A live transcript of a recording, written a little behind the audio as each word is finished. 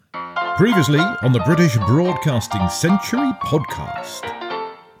Previously on the British Broadcasting Century podcast.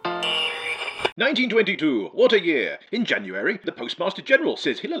 1922, what a year! In January, the Postmaster General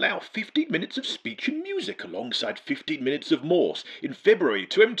says he'll allow 15 minutes of speech and music alongside 15 minutes of Morse. In February,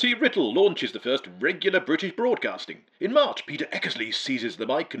 2MT Riddle launches the first regular British broadcasting. In March, Peter Eckersley seizes the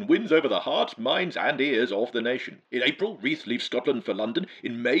mic and wins over the hearts, minds and ears of the nation. In April, Reith leaves Scotland for London.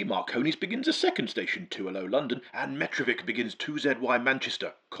 In May, Marconi's begins a second station, 2LO London, and Metrovic begins 2ZY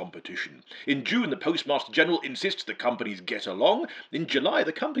Manchester competition. In June, the Postmaster General insists the companies get along. In July,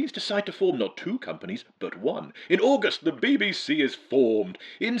 the companies decide to form not two companies, but one. In August, the BBC is formed.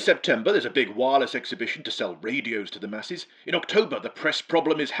 In September, there's a big wireless exhibition to sell radios to the masses. In October, the press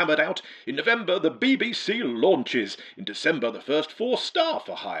problem is hammered out. In November, the BBC launches. In December, the first 4 staff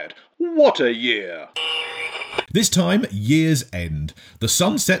are hired. What a year! This time, year's end. The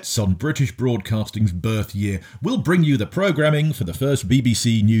sun sets on British Broadcasting's birth year. We'll bring you the programming for the first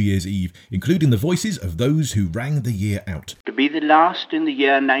BBC New Year's Eve, including the voices of those who rang the year out. To be the last in the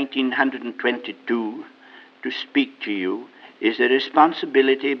year 1922 to speak to you is a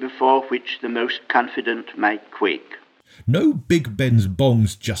responsibility before which the most confident might quake. No Big Ben's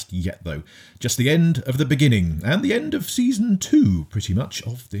bongs just yet, though. Just the end of the beginning, and the end of Season 2, pretty much,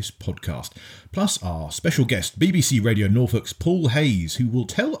 of this podcast. Plus our special guest, BBC Radio Norfolk's Paul Hayes, who will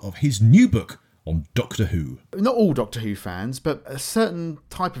tell of his new book on Doctor Who. Not all Doctor Who fans, but a certain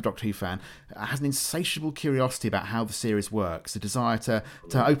type of Doctor Who fan has an insatiable curiosity about how the series works, a desire to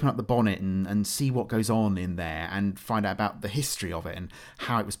open up the bonnet and see what goes on in there and find out about the history of it and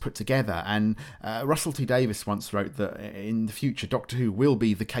how it was put together. And Russell T Davies once wrote that in the future Doctor Who will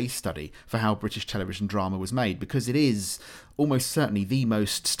be the case study for how British television drama was made, because it is almost certainly the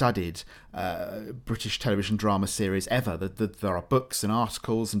most studied British television drama series ever. There are books and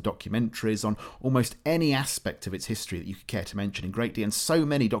articles and documentaries on almost any aspect of its history that you could care to mention in great detail, and so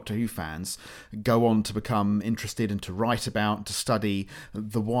many Doctor Who fans go on to become interested and to write about, to study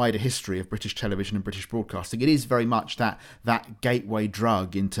the wider history of British television and British broadcasting. It is very much that gateway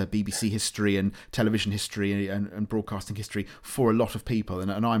drug into BBC history and television history and broadcasting history for a lot of people,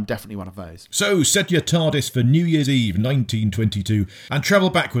 and I'm definitely one of those. So set your TARDIS for New Year's Eve 1922 and travel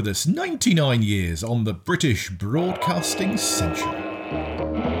back with us 99 years on the British Broadcasting Century.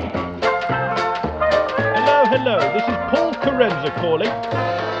 Hello, this is Paul Carenza calling.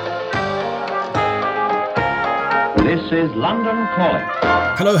 This is London calling.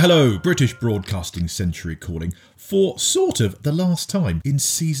 Hello, British Broadcasting Century calling for sort of the last time in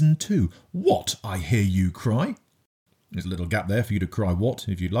Season 2. What, I hear you cry? There's a little gap there for you to cry what,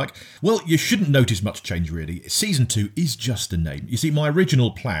 if you'd like. Well, you shouldn't notice much change, really. Season 2 is just a name. You see, my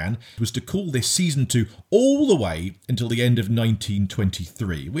original plan was to call this Season 2 all the way until the end of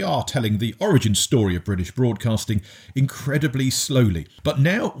 1923. We are telling the origin story of British broadcasting incredibly slowly. But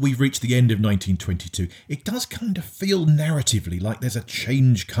now we've reached the end of 1922, it does kind of feel narratively like there's a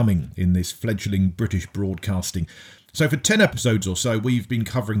change coming in this fledgling British broadcasting. So for 10 episodes or so, we've been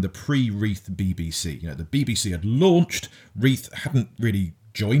covering the pre-Reith BBC. The BBC had launched, Reith hadn't really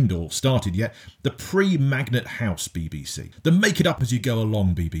joined or started yet, the pre-Magnet House BBC, the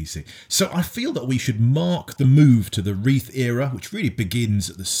make-it-up-as-you-go-along BBC. So I feel that we should mark the move to the Reith era, which really begins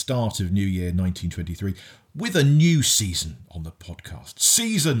at the start of New Year 1923, with a new season on the podcast.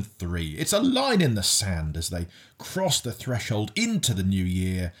 Season 3. It's a line in the sand as they cross the threshold into the new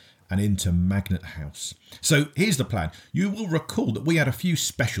year and into Magnet House. So here's the plan. You will recall that we had a few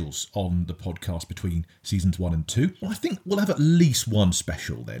specials on the podcast between seasons 1 and 2. Well, I think we'll have at least one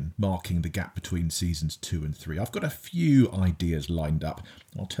special then, marking the gap between seasons 2 and 3. I've got a few ideas lined up.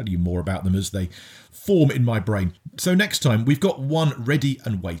 I'll tell you more about them as they form in my brain. So next time, we've got one ready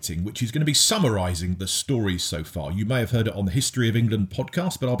and waiting, which is going to be summarising the stories so far. You may have heard it on the History of England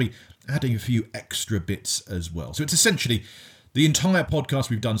podcast, but I'll be adding a few extra bits as well. So it's essentially the entire podcast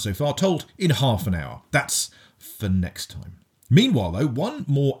we've done so far, told in half an hour. That's for next time. Meanwhile, though, one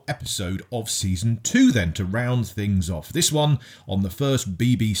more episode of Season 2 then to round things off. This one on the first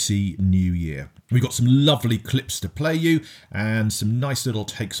BBC New Year. We've got some lovely clips to play you and some nice little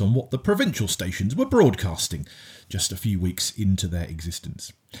takes on what the provincial stations were broadcasting just a few weeks into their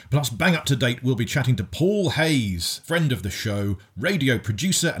existence. Plus, bang up to date, we'll be chatting to Paul Hayes, friend of the show, radio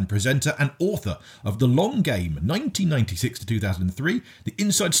producer and presenter and author of The Long Game, 1996 to 2003, the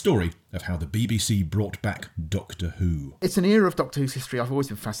inside story of how the BBC brought back Doctor Who. It's an era of Doctor Who's history I've always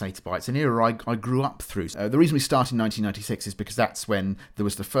been fascinated by. It's an era I grew up through. The reason we started in 1996 is because that's when there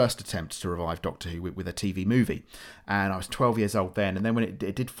was the first attempt to revive Doctor Who with a TV movie. And I was 12 years old then. And then when it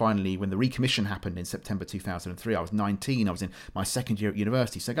did finally, when the recommission happened in September 2003, I was 19. I was in my second year at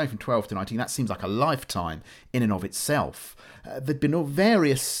university. So going from 12 to 19, that seems like a lifetime in and of itself. There'd been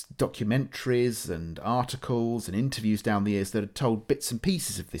various documentaries and articles and interviews down the years that had told bits and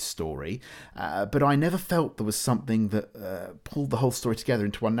pieces of this story, but I never felt there was something that pulled the whole story together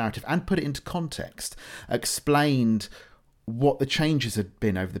into one narrative and put it into context, explained what the changes had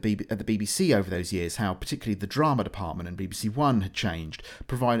been at the BBC over those years, how particularly the drama department and BBC One had changed,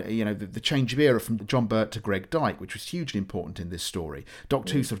 the change of era from John Burt to Greg Dyke, which was hugely important in this story.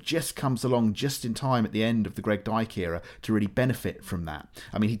 Doctor Who sort of just comes along just in time at the end of the Greg Dyke era to really benefit from that.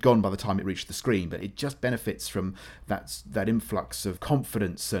 I mean, he'd gone by the time it reached the screen, but it just benefits from that influx of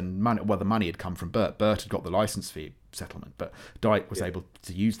confidence and money. Well, the money had come from Burt. Burt had got the licence fee settlement, but Dyke was able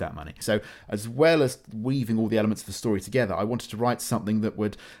to use that money. So as well as weaving all the elements of the story together, I wanted to write something that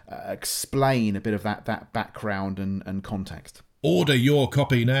would explain a bit of that background and context. Order your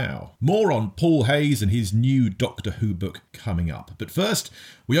copy now. More on Paul Hayes and his new Doctor Who book coming up. But first,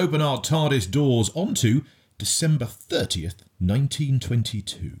 we open our TARDIS doors onto December 30th,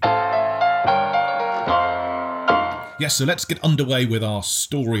 1922. Yes, so let's get underway with our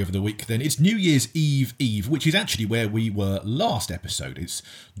story of the week then. It's New Year's Eve, which is actually where we were last episode. It's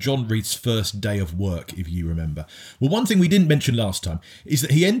John Reith's first day of work, if you remember. Well, one thing we didn't mention last time is that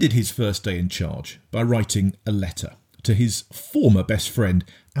he ended his first day in charge by writing a letter to his former best friend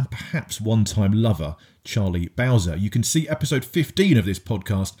and perhaps one-time lover, Charlie Bowser. You can see episode 15 of this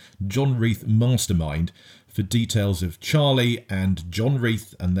podcast, John Reith Mastermind, for details of Charlie and John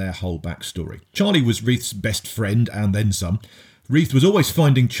Reith and their whole backstory. Charlie was Reith's best friend and then some. Reith was always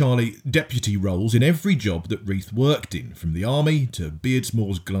finding Charlie deputy roles in every job that Reith worked in, from the army to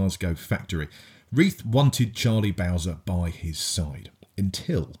Beardsmoor's Glasgow factory. Reith wanted Charlie Bowser by his side.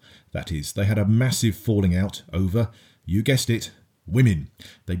 Until, that is, they had a massive falling out over, you guessed it, women.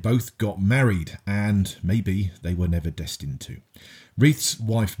 They both got married, and maybe they were never destined to. Reith's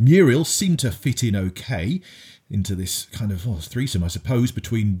wife Muriel seemed to fit in okay into this kind of threesome, I suppose,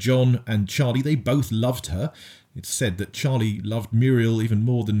 between John and Charlie. They both loved her. It's said that Charlie loved Muriel even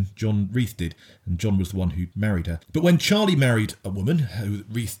more than John Reith did, and John was the one who married her. But when Charlie married a woman, who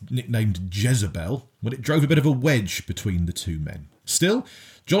Reith nicknamed Jezebel, well, it drove a bit of a wedge between the two men. Still,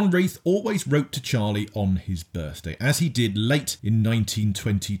 John Reith always wrote to Charlie on his birthday, as he did late in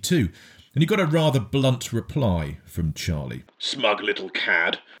 1922. And he got a rather blunt reply from Charlie. Smug little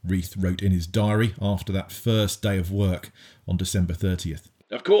cad, Reith wrote in his diary after that first day of work on December 30th.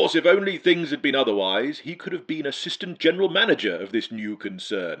 Of course, if only things had been otherwise, he could have been assistant general manager of this new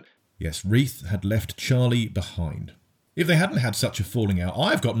concern. Yes, Reith had left Charlie behind. If they hadn't had such a falling out,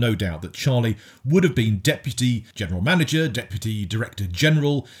 I've got no doubt that Charlie would have been Deputy General Manager, Deputy Director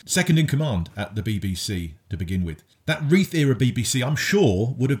General, second in command at the BBC to begin with. That Reith-era BBC, I'm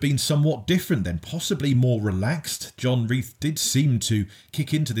sure, would have been somewhat different then, possibly more relaxed. John Reith did seem to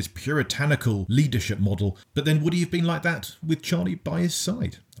kick into this puritanical leadership model, but then would he have been like that with Charlie by his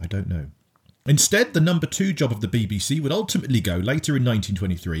side? I don't know. Instead, the number 2 job of the BBC would ultimately go, later in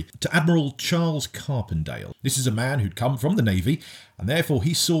 1923, to Admiral Charles Carpendale. This is a man who'd come from the Navy, and therefore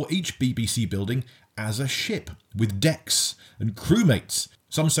he saw each BBC building as a ship, with decks and crewmates.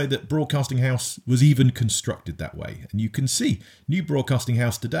 Some say that Broadcasting House was even constructed that way, and you can see New Broadcasting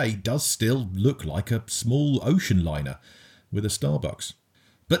House today does still look like a small ocean liner with a Starbucks.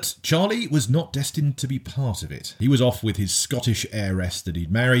 But Charlie was not destined to be part of it. He was off with his Scottish heiress that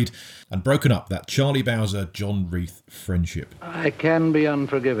he'd married and broken up that Charlie Bowser-John Reith friendship. I can be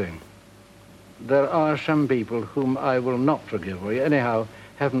unforgiving. There are some people whom I will not forgive, or anyhow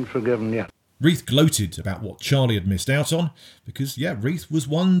haven't forgiven yet. Reith gloated about what Charlie had missed out on because, Reith was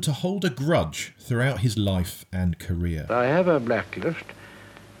one to hold a grudge throughout his life and career. I have a blacklist.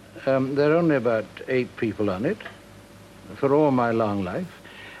 There are only about 8 people on it for all my long life.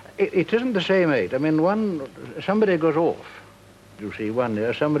 It isn't the same 8. I mean, somebody goes off, you see, one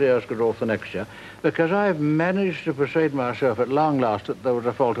year, somebody else goes off the next year, because I've managed to persuade myself at long last that there was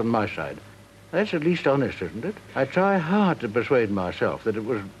a fault on my side. That's at least honest, isn't it? I try hard to persuade myself that it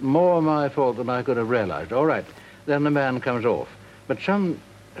was more my fault than I could have realised. All right, then the man comes off. But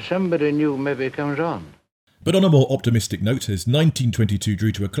somebody new maybe comes on. But on a more optimistic note, as 1922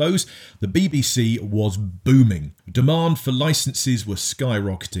 drew to a close, the BBC was booming. Demand for licences was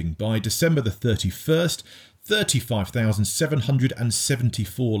skyrocketing. By December the 31st,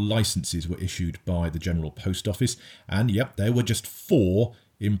 35,774 licences were issued by the General Post Office, and there were just 4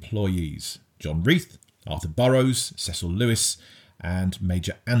 employees. John Reith, Arthur Burrows, Cecil Lewis, and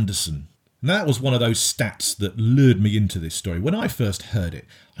Major Anderson. And that was one of those stats that lured me into this story. When I first heard it,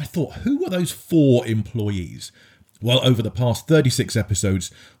 I thought, who were those 4 employees? Well, over the past 36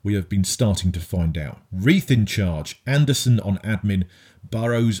 episodes, we have been starting to find out. Reith in charge, Anderson on admin,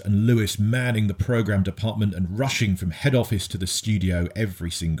 Burrows and Lewis manning the programme department and rushing from head office to the studio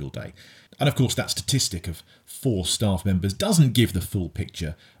every single day. And of course, that statistic of 4 staff members doesn't give the full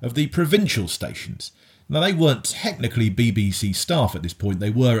picture of the provincial stations. Now, they weren't technically BBC staff at this point. They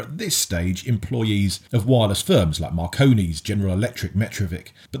were, at this stage, employees of wireless firms like Marconi's, General Electric, Metrovic,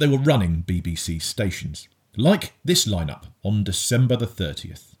 but they were running BBC stations. Like this lineup on December the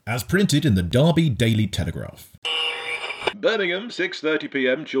 30th, as printed in the Derby Daily Telegraph. Birmingham,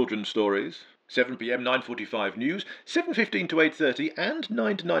 6:30pm, children's stories. 7pm, 9:45 news. 7:15 to 8:30 and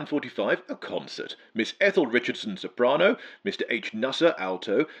 9 to 9:45 a concert. Miss Ethel Richardson, soprano. Mr. H. Nusser,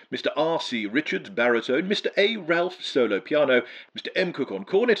 alto. Mr. R.C. Richards, baritone. Mr. A. Ralph, solo piano. Mr. M. Cook on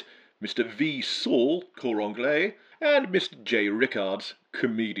cornet. Mr. V. Saul, cor anglais. And Mr. J. Rickards,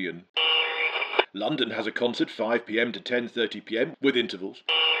 comedian. London has a concert 5pm to 10:30pm with intervals.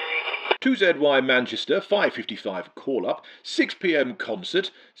 2ZY Manchester, 5:55 call-up, 6pm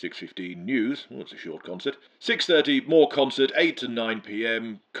concert, 6:15 news, it's a short concert, 6:30 more concert, 8 to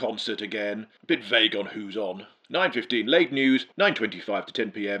 9pm concert again, a bit vague on who's on, 9:15 late news, 9:25 to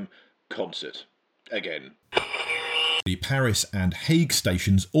 10pm concert again. The Paris and Hague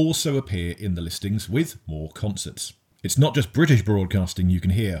stations also appear in the listings with more concerts. It's not just British broadcasting you can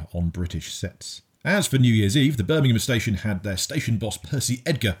hear on British sets. As for New Year's Eve, the Birmingham station had their station boss Percy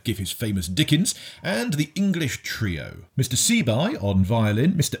Edgar give his famous Dickens, and the English trio. Mr. Seaby on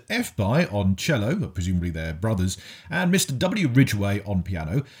violin, Mr. F-By on cello, presumably they're brothers, and Mr. W. Ridgway on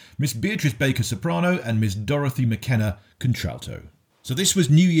piano, Miss Beatrice Baker soprano, and Miss Dorothy McKenna contralto. So this was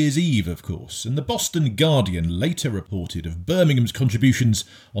New Year's Eve, of course, and the Boston Guardian later reported of Birmingham's contributions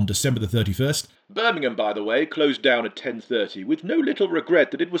on December the 31st. Birmingham, by the way, closed down at 10:30 with no little regret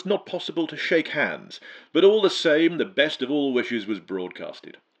that it was not possible to shake hands, but all the same, the best of all wishes was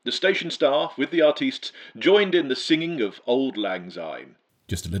broadcasted. The station staff, with the artistes, joined in the singing of Auld Lang Syne.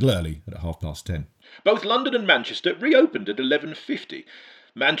 Just a little early, at 10:30. Both London and Manchester reopened at 11:50.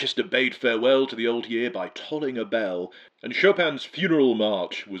 Manchester bade farewell to the old year by tolling a bell, and Chopin's Funeral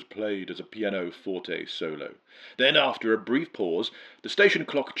March was played as a pianoforte solo. Then, after a brief pause, the station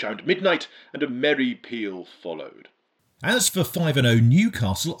clock chimed midnight, and a merry peal followed. As for 5-0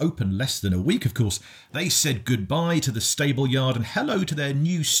 Newcastle, open less than a week, of course, they said goodbye to the stable yard and hello to their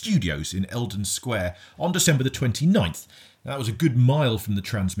new studios in Eldon Square on December the 29th. That was a good mile from the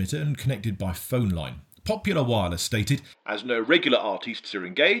transmitter and connected by phone line. Popular Wireless stated, "As no regular artists are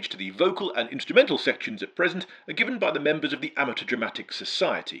engaged, the vocal and instrumental sections at present are given by the members of the Amateur Dramatic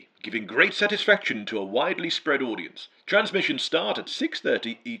Society, giving great satisfaction to a widely spread audience. Transmissions start at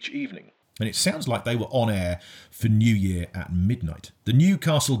 6:30 each evening." And it sounds like they were on air for New Year at midnight. The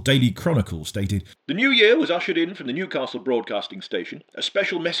Newcastle Daily Chronicle stated, "The New Year was ushered in from the Newcastle Broadcasting Station. A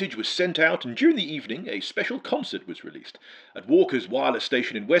special message was sent out, and during the evening a special concert was released. At Walker's Wireless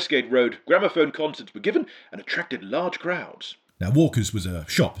Station in Westgate Road, gramophone concerts were given and attracted large crowds." Now, Walker's was a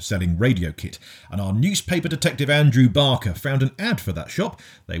shop selling radio kit, and our newspaper detective Andrew Barker found an ad for that shop.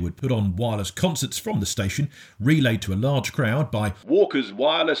 They would put on wireless concerts from the station, relayed to a large crowd by Walker's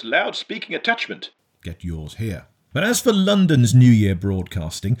Wireless Loudspeaking Attachment. Get yours here. But as for London's New Year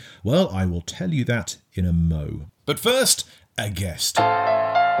broadcasting, well, I will tell you that in a mo. But first, a guest.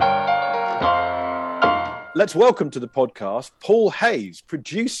 Let's welcome to the podcast Paul Hayes,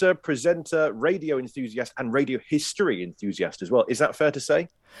 producer, presenter, radio enthusiast, and radio history enthusiast as well. Is that fair to say?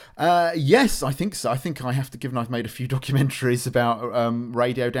 Yes, I think so. I think I have to, given I've made a few documentaries about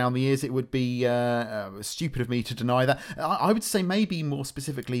radio down the years, it would be stupid of me to deny that. I would say maybe more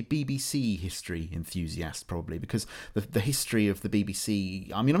specifically BBC history enthusiast, probably, because the history of the BBC,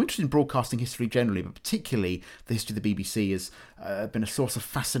 I mean, I'm interested in broadcasting history generally, but particularly the history of the BBC has been a source of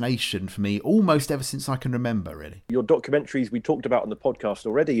fascination for me almost ever since I can remember, really. Your documentaries we talked about on the podcast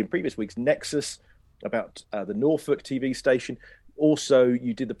already in previous weeks, Nexus, about the Norfolk TV station. Also,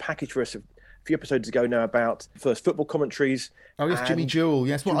 you did the package for us a few episodes ago now about first football commentaries. Oh, yes, Jimmy Jewell.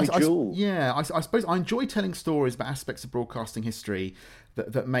 Yes, well, Jimmy Jewell. I suppose I enjoy telling stories about aspects of broadcasting history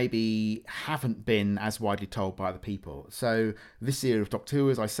that maybe haven't been as widely told by other people. So this year of Doctor Who,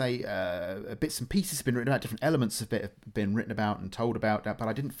 as I say, bits and pieces have been written about, different elements of it have been written about and told about, but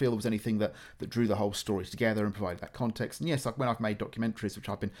I didn't feel there was anything that drew the whole story together and provided that context. And yes, when I've made documentaries, which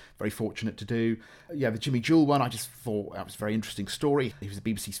I've been very fortunate to do, the Jimmy Jewell one, I just thought that was a very interesting story. He was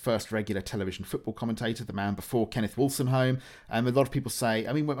the BBC's first regular television football commentator, the man before Kenneth Wolstenholme. A lot of people say,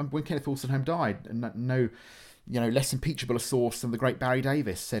 I mean, when Kenneth Wolstenholme died, less impeachable a source than the great Barry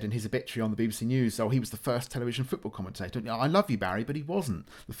Davis said in his obituary on the BBC News. He was the first television football commentator. I love you, Barry, but he wasn't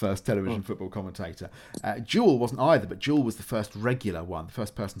the first television football commentator. Jewel wasn't either, but Jewel was the first regular one, the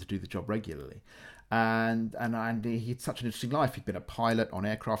first person to do the job regularly. And he had such an interesting life. He'd been a pilot on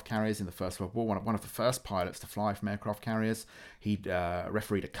aircraft carriers in the First World War, one of the first pilots to fly from aircraft carriers. He'd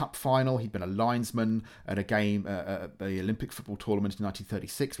refereed a cup final. He'd been a linesman at a game at the Olympic football tournament in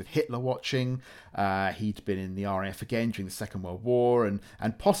 1936 with Hitler watching. He'd been in the RAF again during the Second World War and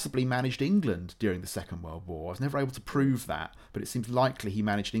possibly managed England during the Second World War. I was never able to prove that, but it seems likely he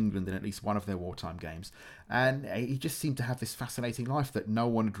managed England in at least one of their wartime games. And he just seemed to have this fascinating life that no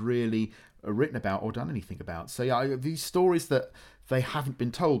one had really written about or done anything about. So these stories that they haven't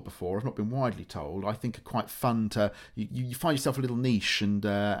been told before, have not been widely told, I think are quite fun to you find yourself a little niche and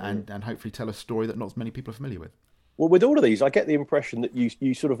hopefully tell a story that not as many people are familiar with. Well, with all of these, I get the impression that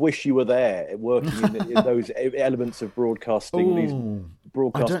you sort of wish you were there, working in those elements of broadcasting, these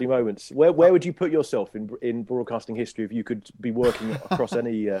broadcasting moments. Where would you put yourself in broadcasting history if you could be working across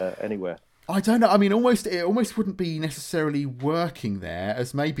anywhere? I don't know. I mean, it almost wouldn't be necessarily working there,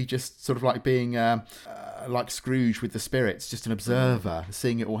 as maybe just sort of like being like Scrooge with the spirits, just an observer,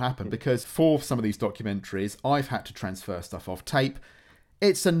 seeing it all happen. Because for some of these documentaries, I've had to transfer stuff off tape.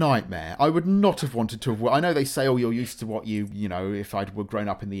 It's a nightmare. I would not have wanted to have... I know they say, you're used to what if I'd grown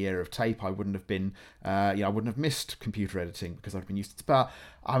up in the era of tape, I wouldn't have been... I wouldn't have missed computer editing because I've been used to it. But,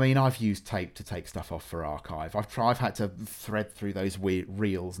 I mean, I've used tape to take stuff off for archive. I've had to thread through those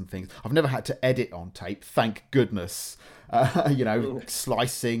reels and things. I've never had to edit on tape, thank goodness.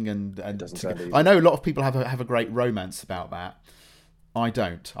 Slicing and I know a lot of people have a great romance about that. I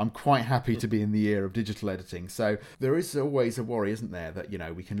don't. I'm quite happy to be in the era of digital editing. So there is always a worry, isn't there, that,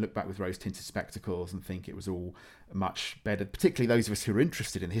 we can look back with rose-tinted spectacles and think it was all much better, particularly those of us who are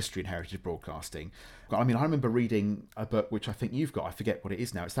interested in the history and heritage of broadcasting. I mean, I remember reading a book, which I think you've got, I forget what it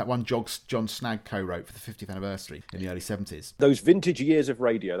is now. It's that one John Snagg co-wrote for the 50th anniversary in the early 70s. Those vintage years of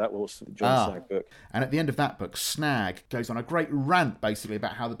radio, that was the John Snagg book. And at the end of that book, Snagg goes on a great rant, basically,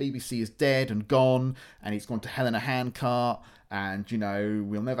 about how the BBC is dead and gone, and it's gone to hell in a handcart, and,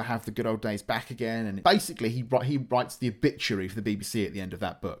 we'll never have the good old days back again. And basically, he writes the obituary for the BBC at the end of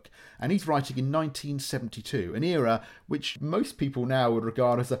that book. And he's writing in 1972, an era which most people now would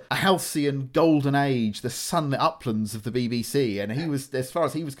regard as a halcyon golden age, the sunlit uplands of the BBC. And he was, as far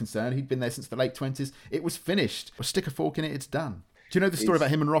as he was concerned, he'd been there since the late 20s. It was finished. Stick a fork in it, it's done. Do you know the story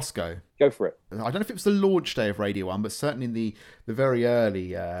about him and Roscoe? Go for it. I don't know if it was the launch day of Radio 1, but certainly in the very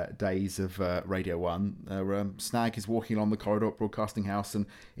early days of Radio 1, Snagg is walking along the corridor at Broadcasting House, and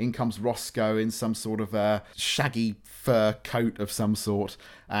in comes Roscoe in some sort of shaggy fur coat of some sort,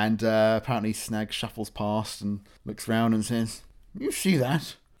 and apparently Snagg shuffles past and looks round and says, "You see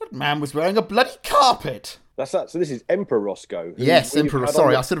that? That man was wearing a bloody carpet." That's that. So this is Emperor Roscoe. Yes, Emperor.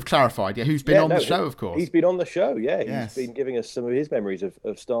 Sorry, I should have clarified. Yeah, who's been on the show, of course. He's been on the show, yeah. Yes. He's been giving us some of his memories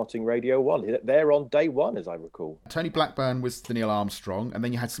of starting Radio 1. They're on day one, as I recall. Tony Blackburn was the Neil Armstrong, and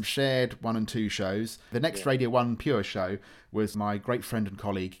then you had some shared 1 and 2 shows. The next Radio 1 Pure show was my great friend and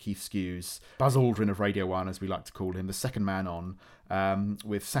colleague, Keith Skews, Buzz Aldrin of Radio 1, as we like to call him, the second man on,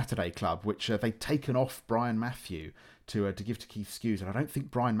 with Saturday Club, which they'd taken off Brian Matthew to give to Keith Skews, and I don't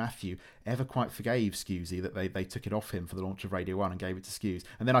think Brian Matthew ever quite forgave Skewsy that they took it off him for the launch of Radio 1 and gave it to Skews.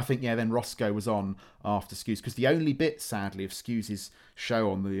 And then I think, then Roscoe was on after Skews, because the only bit, sadly, of Skews's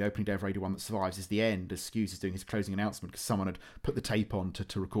show on the opening day of Radio 1 that survives is the end, as Skews is doing his closing announcement, because someone had put the tape on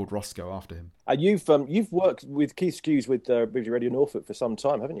to record Roscoe after him. And you've worked with Keith Skews with BBC Radio Norfolk for some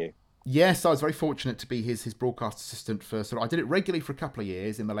time, haven't you? Yes, I was very fortunate to be his broadcast assistant for I did it regularly for a couple of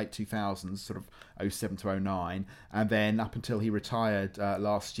years in the late 2000s, sort of 07 to 09, and then up until he retired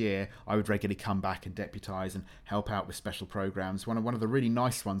last year, I would regularly come back and deputise and help out with special programmes. One of the really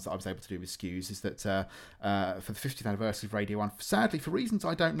nice ones that I was able to do with Skews is that for the 50th anniversary of Radio 1, sadly, for reasons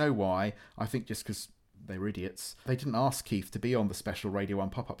I don't know why, I think just because they were idiots, they didn't ask Keith to be on the special Radio 1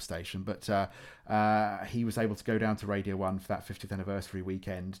 pop-up station, but he was able to go down to Radio 1 for that 50th anniversary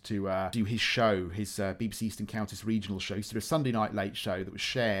weekend to do his show, his BBC Eastern Counties regional show. He did a Sunday night late show that was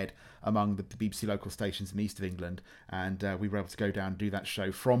shared among the BBC local stations in the east of England, and we were able to go down and do that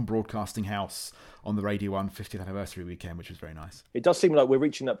show from Broadcasting House on the Radio 1 50th anniversary weekend, which was very nice. It does seem like we're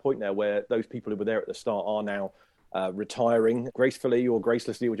reaching that point now where those people who were there at the start are now retiring gracefully or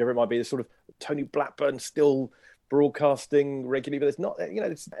gracelessly, whichever it might be. There's sort of Tony Blackburn still broadcasting regularly, but it's not,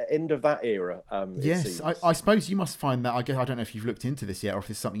 it's the end of that era. Yes, I suppose you must find that. I don't know if you've looked into this yet or if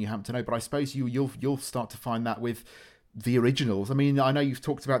it's something you happen to know, but I suppose you'll start to find that with the originals. I mean, I know you've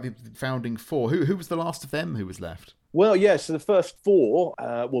talked about the founding four. Who was the last of them who was left? Well, yeah, so the first four,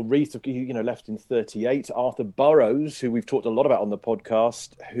 Reith, left in 1938. Arthur Burrows, who we've talked a lot about on the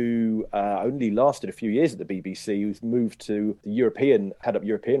podcast, who only lasted a few years at the BBC, who's moved to head up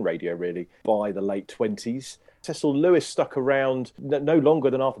European radio, really, by the late 1920s. Cecil Lewis stuck around no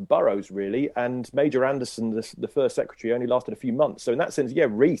longer than Arthur Burrows, really, and Major Anderson, the first secretary, only lasted a few months. So in that sense,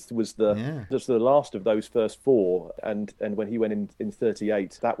 Reith was the last of those first four, and when he went in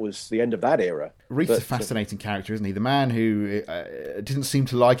 1938, that was the end of that era. Reith's a fascinating character, isn't he? The man who didn't seem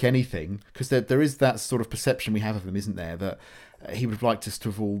to like anything, because there is that sort of perception we have of him, isn't there, that he would have liked us to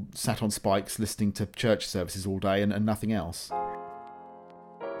have all sat on spikes listening to church services all day and nothing else.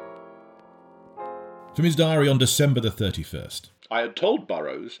 From his diary on December the 31st. I had told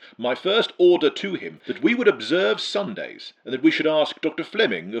Burrows, my first order to him, that we would observe Sundays, and that we should ask Dr.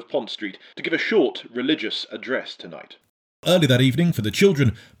 Fleming of Pont Street to give a short religious address tonight. Early that evening, for the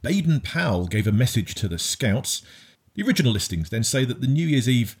children, Baden-Powell gave a message to the Scouts. The original listings then say that the New Year's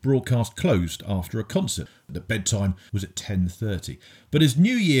Eve broadcast closed after a concert. The bedtime was at 10:30. But as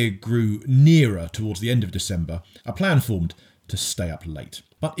New Year grew nearer towards the end of December, a plan formed to stay up late.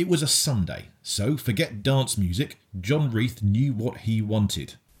 But it was a Sunday, so forget dance music, John Reith knew what he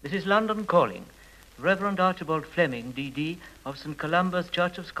wanted. This is London Calling. Reverend Archibald Fleming, D.D., of St Columba's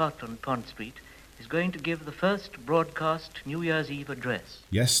Church of Scotland, Pont Street, is going to give the first broadcast New Year's Eve address.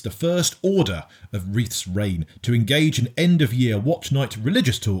 Yes, the first order of Reith's reign to engage in end-of-year watch night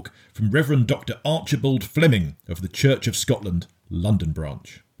religious talk from Reverend Dr. Archibald Fleming of the Church of Scotland, London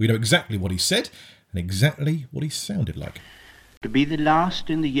branch. We know exactly what he said and exactly what he sounded like. To be the last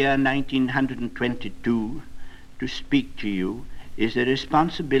in the year 1922 to speak to you is a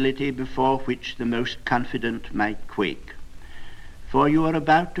responsibility before which the most confident might quake. For you are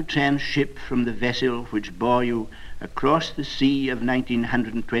about to transship from the vessel which bore you across the sea of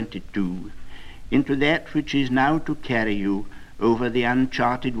 1922 into that which is now to carry you over the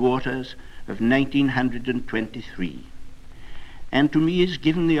uncharted waters of 1923. And to me is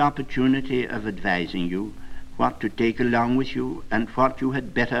given the opportunity of advising you what to take along with you and what you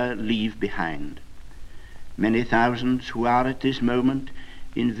had better leave behind. Many thousands who are at this moment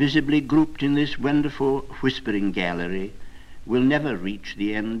invisibly grouped in this wonderful whispering gallery will never reach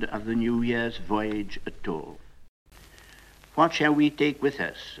the end of the New Year's voyage at all. What shall we take with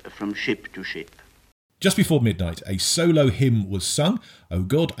us from ship to ship? Just before midnight, a solo hymn was sung, O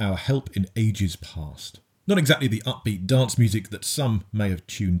God, our help in ages past. Not exactly the upbeat dance music that some may have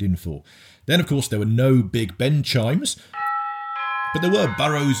tuned in for. Then, of course, there were no Big Ben chimes, but there were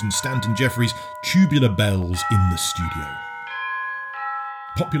Burrows and Stanton Jeffries' tubular bells in the studio.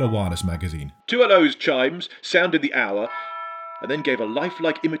 Popular Wireless magazine. 2LO's chimes sounded the hour, and then gave a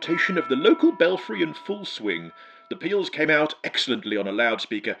lifelike imitation of the local belfry in full swing. The peals came out excellently on a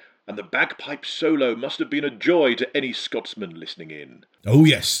loudspeaker, and the bagpipe solo must have been a joy to any Scotsman listening in. Oh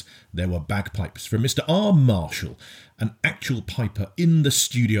yes, there were bagpipes from Mr. R. Marshall, an actual piper in the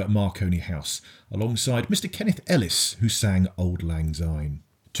studio at Marconi House, alongside Mr. Kenneth Ellis, who sang Auld Lang Syne.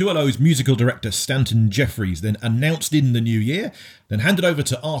 2LO's musical director Stanton Jeffries then announced in the new year, then handed over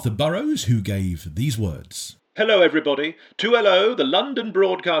to Arthur Burrows, who gave these words. Hello everybody, 2LO, the London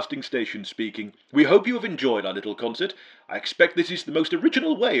Broadcasting Station speaking. We hope you have enjoyed our little concert. I expect this is the most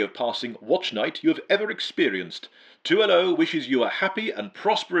original way of passing watch night you have ever experienced. 2LO wishes you a happy and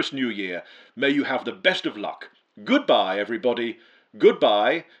prosperous new year. May you have the best of luck. Goodbye everybody,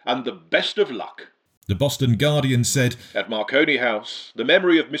 goodbye and the best of luck. The Boston Guardian said, At Marconi House, the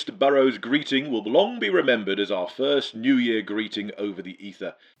memory of Mr. Burrows' greeting will long be remembered as our first New Year greeting over the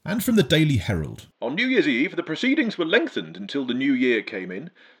ether. And from the Daily Herald. On New Year's Eve, the proceedings were lengthened until the New Year came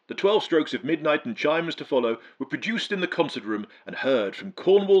in. The 12 strokes of midnight and chimes to follow were produced in the concert room and heard from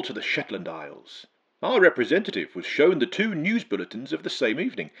Cornwall to the Shetland Isles. Our representative was shown the 2 news bulletins of the same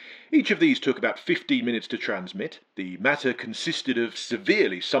evening. Each of these took about 15 minutes to transmit. The matter consisted of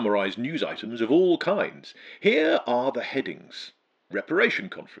severely summarised news items of all kinds. Here are the headings. Reparation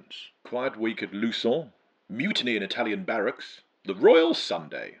Conference. Quiet week at Luçon. Mutiny in Italian barracks. The Royal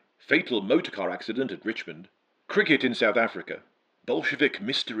Sunday. Fatal motorcar accident at Richmond. Cricket in South Africa. Bolshevik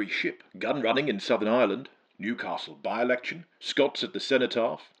mystery ship. Gun running in Southern Ireland. Newcastle by-election. Scots at the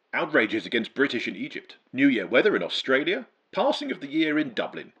Cenotaph. Outrages against British in Egypt. New Year weather in Australia. Passing of the year in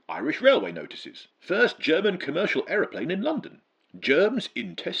Dublin. Irish railway notices. First German commercial aeroplane in London. Germs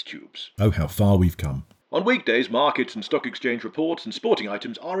in test tubes. Oh, how far we've come. On weekdays, markets and stock exchange reports and sporting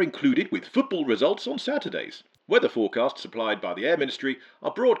items are included with football results on Saturdays. Weather forecasts supplied by the Air Ministry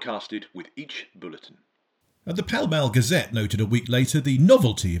are broadcasted with each bulletin. The Pall Mall Gazette noted a week later the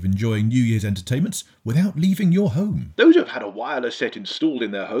novelty of enjoying New Year's entertainments without leaving your home. Those who have had a wireless set installed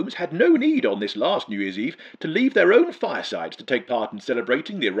in their homes had no need on this last New Year's Eve to leave their own firesides to take part in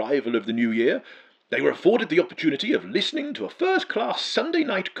celebrating the arrival of the new year. They were afforded the opportunity of listening to a first-class Sunday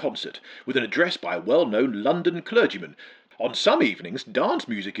night concert with an address by a well-known London clergyman. On some evenings, dance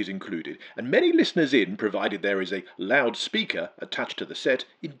music is included, and many listeners in, provided there is a loudspeaker attached to the set,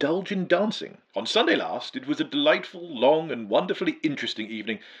 indulge in dancing. On Sunday last, it was a delightful, long and wonderfully interesting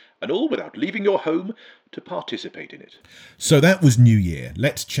evening, and all without leaving your home to participate in it. So that was New Year.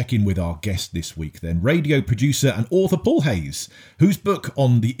 Let's check in with our guest this week then, radio producer and author Paul Hayes, whose book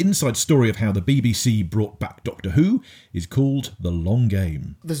on the inside story of how the BBC brought back Doctor Who is called The Long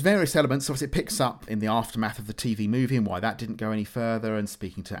Game. There's various elements. Obviously, it picks up in the aftermath of the TV movie and why that didn't go any further, and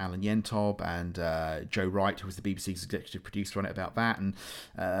speaking to Alan Yentob and Joe Wright, who was the BBC's executive producer on it, about that. And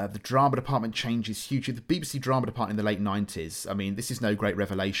the drama department changes hugely. The BBC drama department in the late 90s, I mean, this is no great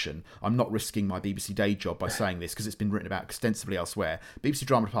revelation. I'm not risking my BBC day job by saying this because it's been written about extensively elsewhere. BBC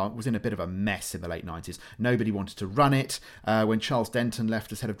drama department was in a bit of a mess in the late 90s. Nobody wanted to run it. When Charles Denton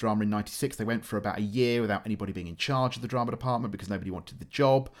left as head of drama in 96, they went for about a year without anybody being in charge of the drama department because nobody wanted the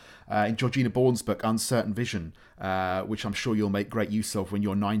job. In Georgina Bourne's book, Uncertain Vision, which I'm sure you'll make great use of when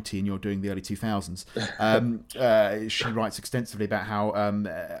you're 90 and you're doing the early 2000s, she writes extensively about how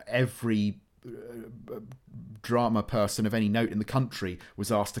every drama person of any note in the country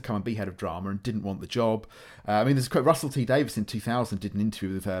was asked to come and be head of drama and didn't want the job. I mean, there's a quote. Russell T Davies in 2000 did an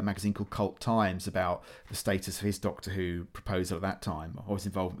interview with a magazine called Cult Times about the status of his Doctor Who proposal at that time, or his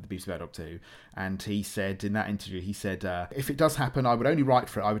involvement with the BBC about Doctor Who. And he said in that interview, if it does happen, I would only write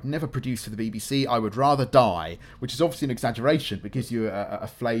for it. I would never produce for the BBC. I would rather die, which is obviously an exaggeration, but gives you a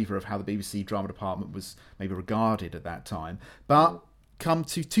flavour of how the BBC drama department was maybe regarded at that time. But come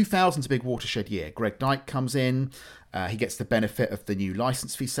to 2000's a big watershed year. Greg Dyke comes in. He gets the benefit of the new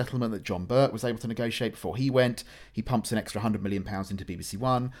licence fee settlement that John Burt was able to negotiate before he went. He pumps an extra £100 million into BBC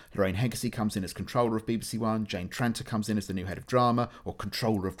One. Lorraine Heggessy comes in as controller of BBC One. Jane Tranter comes in as the new head of drama, or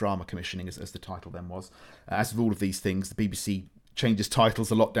controller of drama commissioning, as the title then was. As with all of these things, the BBC changes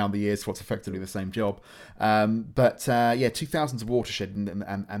titles a lot down the years for what's effectively the same job. 2000's a watershed,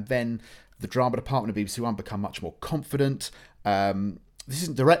 and then the drama department of BBC One become much more confident. This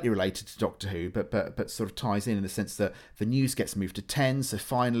isn't directly related to Doctor Who, but sort of ties in the sense that the news gets moved to 10, so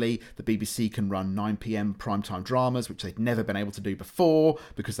finally the BBC can run 9 p.m. primetime dramas, which they'd never been able to do before,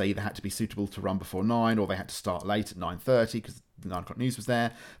 because they either had to be suitable to run before 9, or they had to start late at 9:30, because the 9 o'clock news was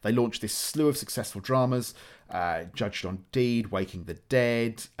there. They launched this slew of successful dramas, Judged on Deed, Waking the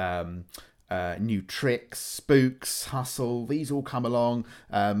Dead, New Tricks, Spooks, Hustle, these all come along.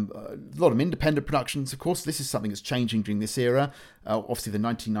 A lot of independent productions, of course. This is something that's changing during this era. Obviously, the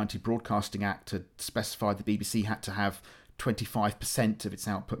 1990 Broadcasting Act had specified the BBC had to have 25% of its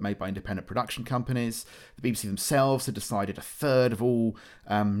output made by independent production companies. The BBC themselves had decided a third of all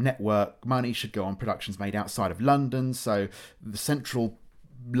network money should go on productions made outside of London. So the central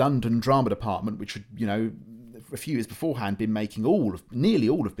London drama department, which had, a few years beforehand been making nearly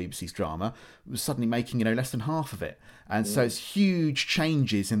all of BBC's drama, was suddenly making less than half of it. And so it's huge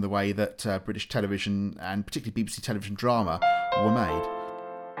changes in the way that British television, and particularly BBC television drama, were made.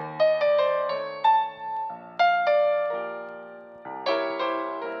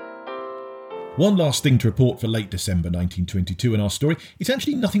 One last thing to report for late December 1922 in our story. It's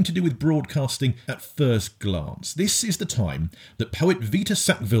actually nothing to do with broadcasting at first glance. This is the time that poet Vita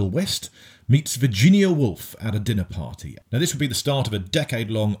Sackville-West meets Virginia Woolf at a dinner party. Now, this would be the start of a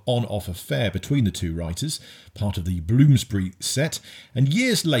decade-long on-off affair between the two writers, part of the Bloomsbury set, and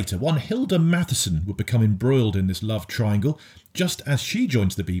years later, one Hilda Matheson would become embroiled in this love triangle, just as she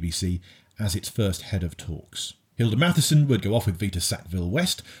joins the BBC as its first head of talks. Hilda Matheson would go off with Vita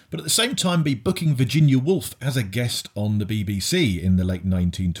Sackville-West, but at the same time be booking Virginia Woolf as a guest on the BBC in the late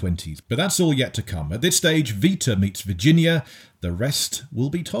 1920s. But that's all yet to come. At this stage, Vita meets Virginia. The rest will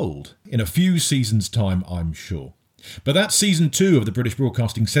be told in a few seasons' time, I'm sure. But that's season 2 of the British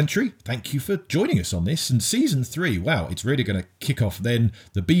Broadcasting Century. Thank you for joining us on this. And season 3, wow, it's really going to kick off then.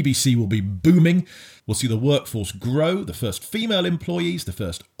 The BBC will be booming. We'll see the workforce grow, the first female employees, the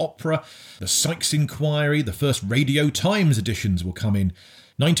first opera, the Sykes Inquiry, the first Radio Times editions will come in.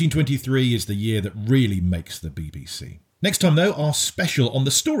 1923 is the year that really makes the BBC. Next time, though, our special on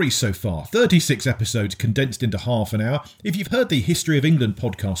the story so far. 36 episodes condensed into half an hour. If you've heard the History of England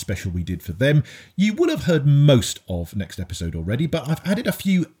podcast special we did for them, you would have heard most of next episode already, but I've added a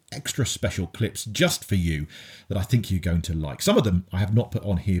few extra special clips just for you that I think you're going to like. Some of them I have not put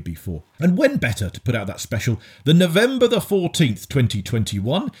on here before. And when better to put out that special than November the 14th,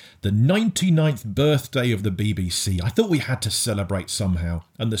 2021, the 99th birthday of the BBC. I thought we had to celebrate somehow,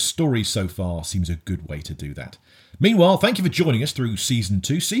 and the story so far seems a good way to do that. Meanwhile, thank you for joining us through Season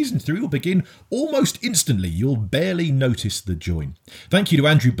 2. Season 3 will begin almost instantly. You'll barely notice the join. Thank you to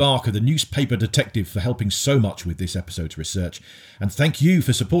Andrew Barker, the newspaper detective, for helping so much with this episode's research. And thank you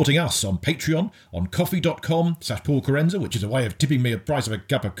for supporting us on Patreon, on coffee.com/Paul Carenza, which is a way of tipping me the price of a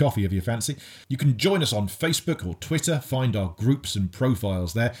cup of coffee if you fancy. You can join us on Facebook or Twitter, find our groups and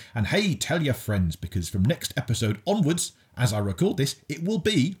profiles there. And hey, tell your friends, because from next episode onwards, as I record this, it will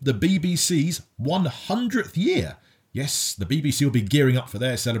be the BBC's 100th year. Yes, the BBC will be gearing up for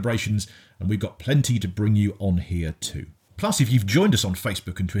their celebrations, and we've got plenty to bring you on here too. Plus, if you've joined us on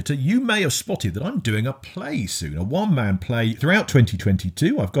Facebook and Twitter, you may have spotted that I'm doing a play soon, a one-man play throughout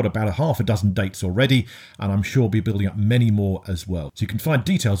 2022. I've got about a half a dozen dates already, and I'm sure I'll be building up many more as well. So you can find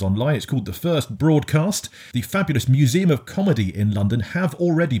details online. It's called The First Broadcast. The fabulous Museum of Comedy in London have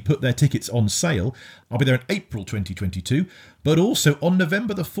already put their tickets on sale. I'll be there in April 2022, but also on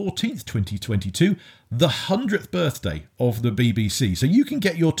November the 14th, 2022, the 100th birthday of the BBC. So you can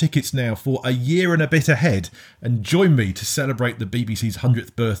get your tickets now for a year and a bit ahead and join me to celebrate the BBC's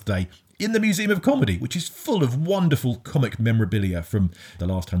 100th birthday in the Museum of Comedy, which is full of wonderful comic memorabilia from the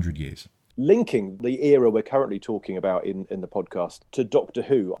last 100 years. Linking the era we're currently talking about in the podcast to Doctor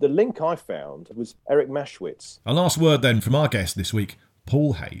Who, the link I found was Eric Maschwitz. A last word then from our guest this week,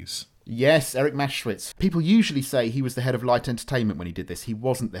 Paul Hayes. Yes, Eric Maschwitz. People usually say he was the head of Light Entertainment when he did this. He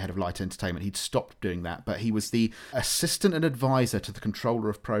wasn't the head of Light Entertainment. He'd stopped doing that, but he was the assistant and advisor to the controller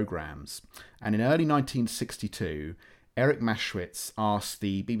of programmes. And in early 1962, Eric Maschwitz asked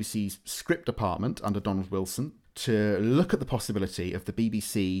the BBC's script department under Donald Wilson to look at the possibility of the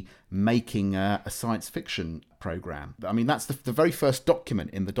BBC making a science fiction programme. I mean, that's the very first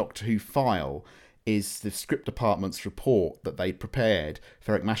document in the Doctor Who file is the script department's report that they'd prepared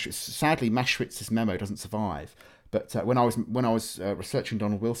for Eric Maschwitz. Sadly, Maschwitz's memo doesn't survive. But when I was researching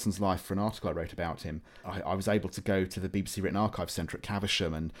Donald Wilson's life for an article I wrote about him, I was able to go to the BBC Written Archives Centre at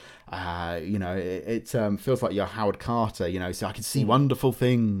Caversham, and it feels like you're Howard Carter, so I can see wonderful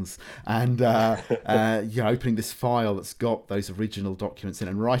things, and opening this file that's got those original documents in,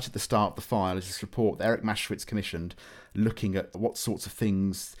 and right at the start of the file is this report that Eric Maschwitz commissioned, looking at what sorts of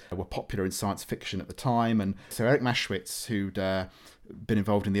things were popular in science fiction at the time. And so Eric Maschwitz, who'd been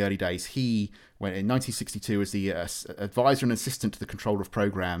involved in the early days, he went in 1962 as the advisor and assistant to the controller of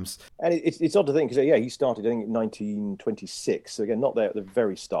programmes. And it's odd to think, because he started, I think, in 1926. So again, not there at the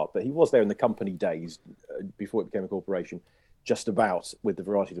very start, but he was there in the company days before it became a corporation, just about, with the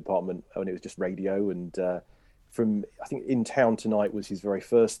variety department when it was just radio. And from, I think, In Town Tonight was his very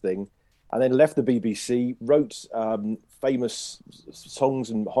first thing. And then left the BBC, wrote famous songs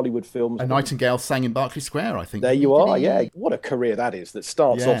and Hollywood films. A Nightingale sang in Berkeley Square, I think. There you are, yeah. What a career that is. That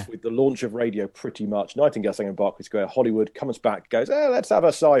starts off with the launch of radio pretty much. Nightingale sang in Berkeley Square, Hollywood, comes back, goes, let's have a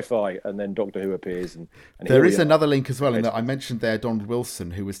sci-fi. And then Doctor Who appears. And there is another link as well, in that I mentioned there Donald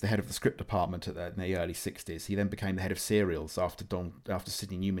Wilson, who was the head of the script department in the early 60s. He then became the head of serials after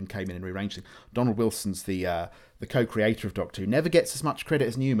Sidney Newman came in and rearranged it. Donald Wilson's the co-creator of Doctor Who. Never gets as much credit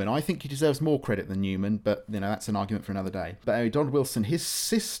as Newman. I think he deserves more credit than Newman, but that's an argument for another day. But anyway, Donald Wilson, his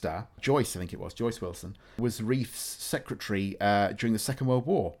sister, Joyce Wilson, was Reef's secretary during the Second World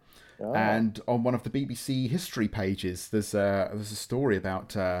War. Oh. And on one of the BBC history pages, there's a story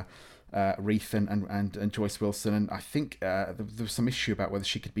about Reef and Joyce Wilson, and I think there was some issue about whether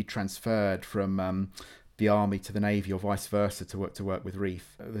she could be transferred from the army to the navy or vice versa to work with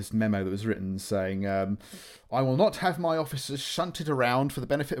Reef. This memo that was written saying, I will not have my officers shunted around for the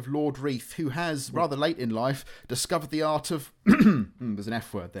benefit of Lord Reef, who has, rather late in life, discovered the art of... There's an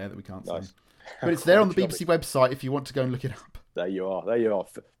F word there that we can't say. But it's there on the BBC website if you want to go and look it up. There you are.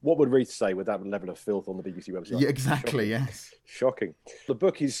 What would Reef say with that level of filth on the BBC website? Yeah, exactly, yes. Shocking. The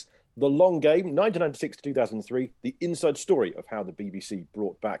book is The Long Game, 1996 to 2003, the inside story of how the BBC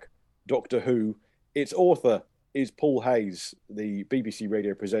brought back Doctor Who. Its author is Paul Hayes, the BBC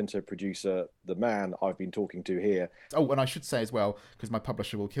radio presenter, producer, the man I've been talking to here. Oh, and I should say as well, because my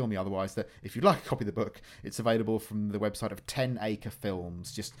publisher will kill me otherwise, that if you'd like a copy of the book, it's available from the website of 10 Acre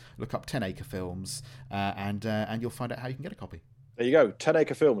Films. Just look up 10 Acre Films and you'll find out how you can get a copy. There you go, 10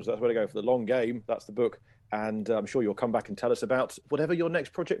 Acre Films. That's where to go for The Long Game. That's the book. And I'm sure you'll come back and tell us about whatever your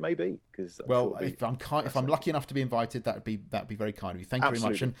next project may be. Well, if I'm lucky enough to be invited, that'd be very kind of you. Thank you very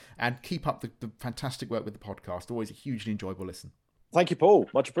much, and keep up the fantastic work with the podcast. Always a hugely enjoyable listen. Thank you, Paul.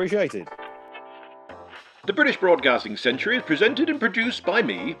 Much appreciated. The British Broadcasting Century is presented and produced by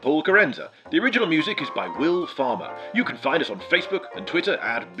me, Paul Carenza. The original music is by Will Farmer. You can find us on Facebook and Twitter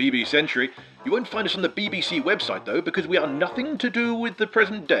at BB Century. You won't find us on the BBC website though, because we are nothing to do with the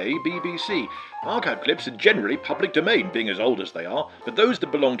present day BBC. Archive clips are generally public domain, being as old as they are, but those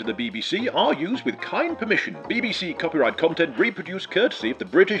that belong to the BBC are used with kind permission. BBC copyright content reproduced courtesy of the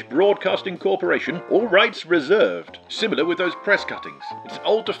British Broadcasting Corporation, all rights reserved. Similar with those press cuttings. It's an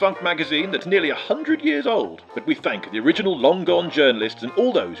old defunct magazine that's nearly 100 years old, but we thank the original long-gone journalists and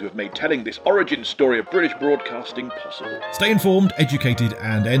all those who have made telling this origin story of British broadcasting possible. Stay informed, educated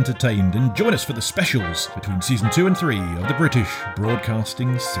and entertained, and join us for the specials between Season 2 and 3 of the British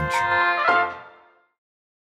Broadcasting Century.